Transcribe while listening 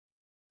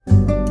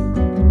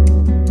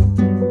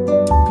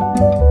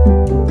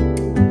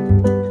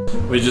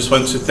We just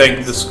want to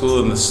thank the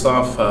school and the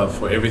staff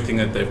for everything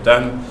that they've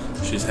done.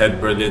 She's had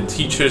brilliant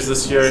teachers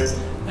this year,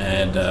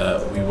 and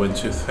we want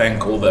to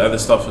thank all the other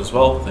staff as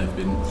well. They've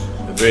been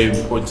a very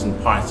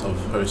important part of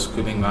her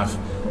schooling life,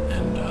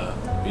 and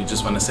we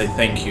just want to say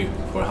thank you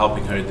for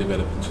helping her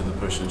develop into the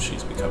person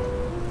she's become.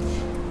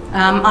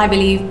 I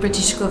believe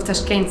British School of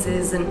Tashkent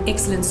is an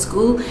excellent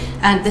school,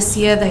 and this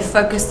year they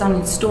focused on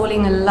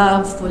installing a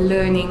love for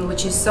learning,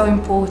 which is so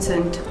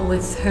important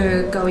with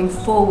her going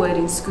forward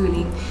in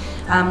schooling.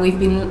 We've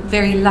been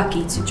very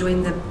lucky to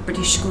join the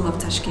British School of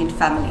Tashkent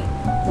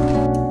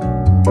family.